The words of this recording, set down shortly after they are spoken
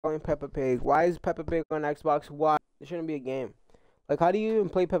Playing Peppa Pig. Why is Peppa Pig on Xbox? Why? It shouldn't be a game. Like, how do you even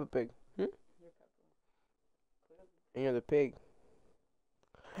play Peppa Pig? Hmm? And you're the pig.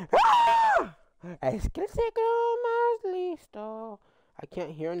 Ah! Es que se quedó más listo. I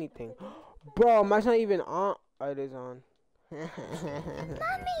can't hear anything. Bro, mine's not even on. Oh, it is on. Mummy,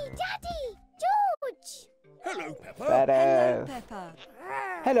 Daddy, George. Hello, Peppa. Fat Hello, ass. Peppa.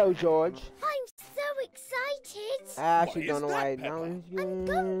 Hello, George. I'm so excited. I actually Why don't is know that, why. Peppa? Now I'm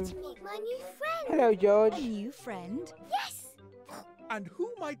going to meet my new friend. Hello, George. A new friend? Yes, And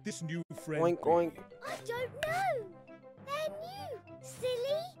who might this new friend Oink, be? oink. I don't know. They're new.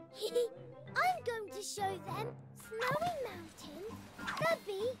 Silly. I'm going to show them Snowy Mountain, the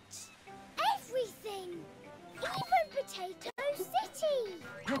beach, everything. Even Potato City.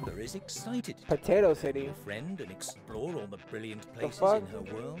 Peppa is excited to Potato meet her City. new friend and explore all the brilliant places fuck? in her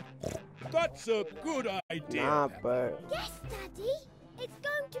world. That's a good idea, Nah, Peppa. but Yes, Daddy. It's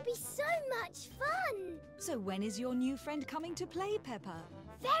going to be so much fun. So when is your new friend coming to play, Peppa?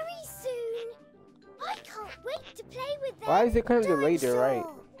 Very soon. I can't wait to play with them. why is it kind of delayed there, right?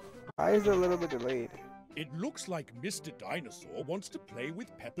 Dinosaur. Why is it a little bit delayed? It looks like Mr. Dinosaur wants to play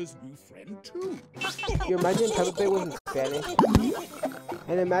with Peppa's new friend, too. You imagine Peppa Pig was in Spanish?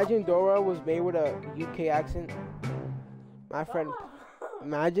 And imagine Dora was made with a UK accent? My friend,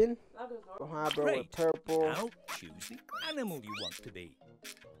 imagine? Bro, with Great. purple. Now choose the animal you want to be.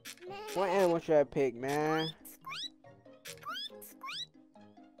 What animal should I pick, man?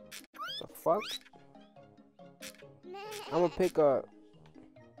 The fuck? I'm gonna pick a.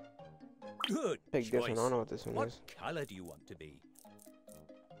 Good Pick this one. I choice. don't know what this one What is. color do you want to be?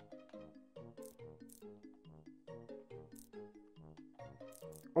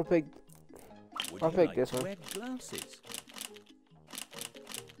 I'll pick. Would I'll you pick like this to one. wear glasses?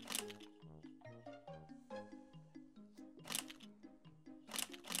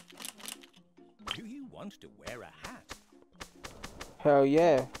 Do you want to wear a hat? Hell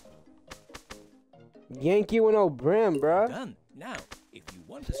yeah. Yankee with no brim, bruh. Done. Now, if you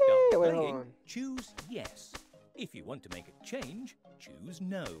want to start Hey, wait, hold playing, on. choose yes. If you want to make a change, choose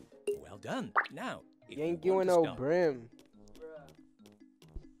no. Well done. Now, if Yankee you with want to no start, brim.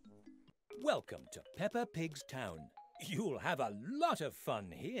 welcome to Peppa Pig's town. You'll have a lot of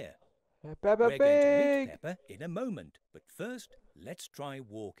fun here. Peppa We're going to meet Pig. Peppa in a moment, but first, let's try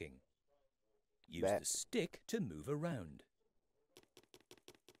walking. Use Bet. the stick to move around.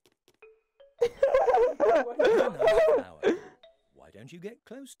 A nice flower. Why don't you get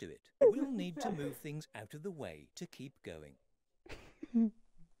close to it? We'll need to move things out of the way to keep going.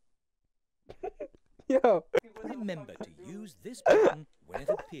 Yo. Remember to use this button when it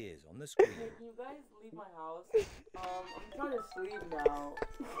appears on the screen. Can you guys leave my house? I'm trying to sleep now.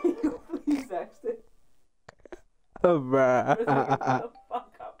 Can you please exit? Bruh. Shut the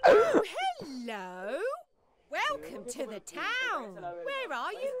fuck up. Oh, hello. Welcome to the town. Where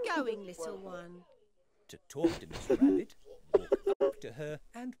are you going, little one? To talk to Miss Rabbit, walk up to her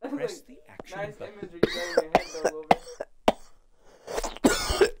and press the action Nice button. imagery you got in your head though, a little bit.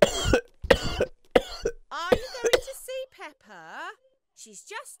 Are you going to see Peppa? She's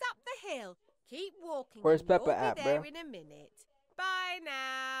just up the hill. Keep walking. Where's and Peppa you'll at, be there bruh? in a minute. Bye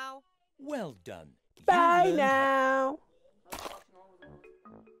now. Well done. You Bye learned now.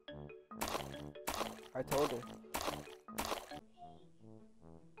 I told her.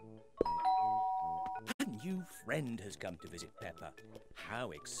 A new friend has come to visit Peppa.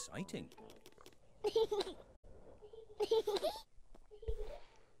 How exciting.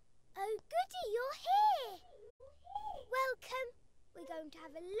 Oh, goody, you're here. Welcome. We're going to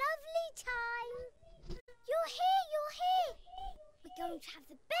have a lovely time. You're here. We're going to have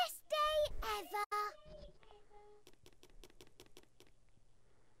the best day ever.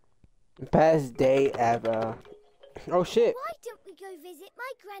 Best day ever. Oh shit. Why don't we go visit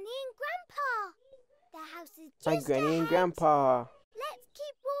my granny and grandpa? Their house is just My granny and ahead. grandpa. Let's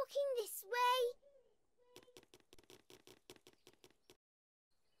keep walking this way.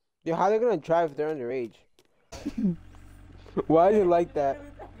 Yo, how they gonna drive if they're underage? Why is it like that?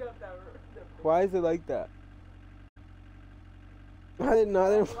 Why is it like that? I didn't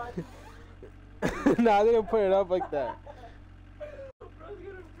know. No, they didn't put it up like that. Bro's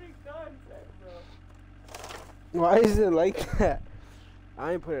gonna freak concept, bro. Why is it like that?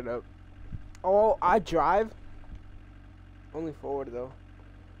 I ain't put it up. Oh, I drive. Only forward though.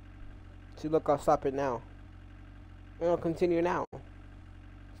 See, look, I'll stop it now. I'll continue now.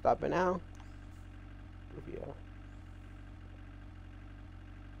 Stop it now. Yeah.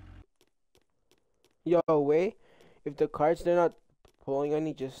 Yo, wait. If the carts they're not pulling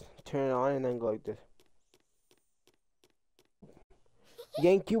any, just turn it on and then go like this.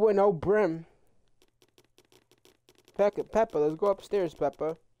 Yankee with no brim. Peppa, let's go upstairs,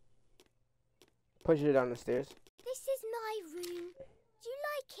 Peppa. Push it down the stairs. This is my room. Do you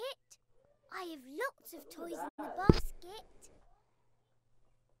like it? I have lots of toys in the basket.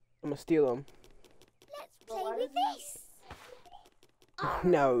 I'm gonna steal them. Let's play with this.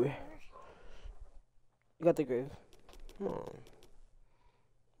 No. You got the groove. Come on.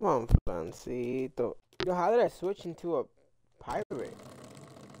 Come on, Francito. Yo, how did I switch into a pirate? Standing.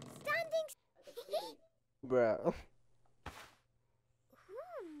 Bruh.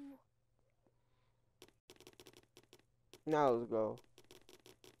 Ooh. Now let's go.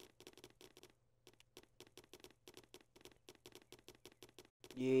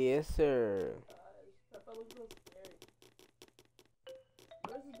 Yes, sir.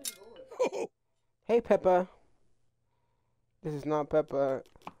 Hey, Peppa. This is not Peppa.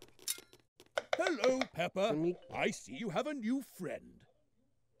 Hello, Peppa. Me- I see you have a new friend.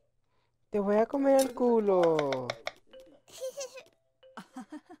 Te voy a comer el culo.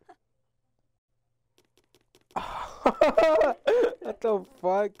 What the fuck?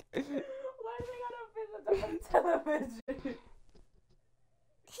 Why is they got a fish on television?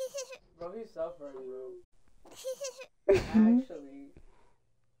 Bro, he's suffering, bro. Actually.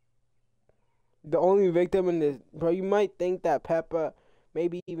 The only victim in this, bro, you might think that Peppa,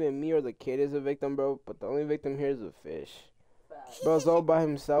 maybe even me or the kid is a victim, bro, but the only victim here is a fish. Fast. Bro's all by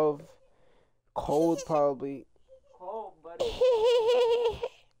himself. Cold, probably. Cold, buddy.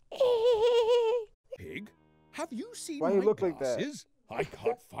 Pig, have you seen Why my you look like that? glasses? I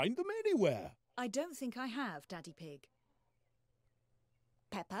can't find them anywhere. I don't think I have, Daddy Pig.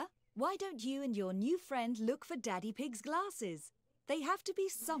 Peppa, why don't you and your new friend look for Daddy Pig's glasses? They have to be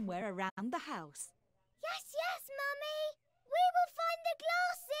somewhere around the house. Yes, yes, Mummy. We will find the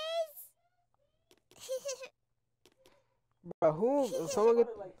glasses. Bro,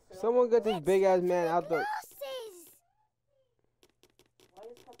 someone get this big ass man out the. Glasses. Why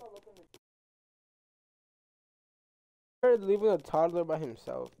is Peppa looking at They're leaving a toddler by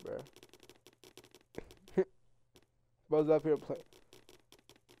himself, bro. Bro's up here playing.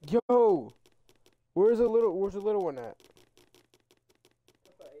 Yo, where's the little one at?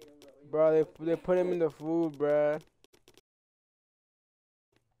 Bro, they put him in the food, bro.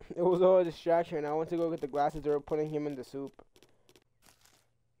 It was all a distraction. I went to go get the glasses. They were putting him in the soup.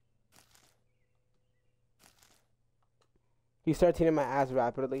 He started eating my ass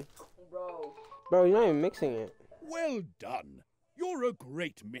rapidly. Bro. Bro, you're not even mixing it. Well done. You're a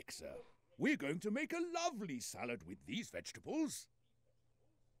great mixer. We're going to make a lovely salad with these vegetables.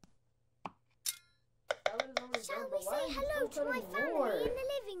 Shall we say hello to my family in the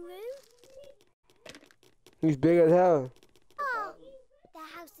living room? He's big as hell. Oh, the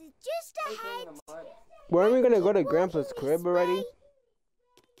house is just ahead. Weren't we gonna go to Walking Grandpa's this crib already? way.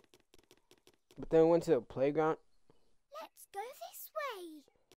 But then we went to the playground.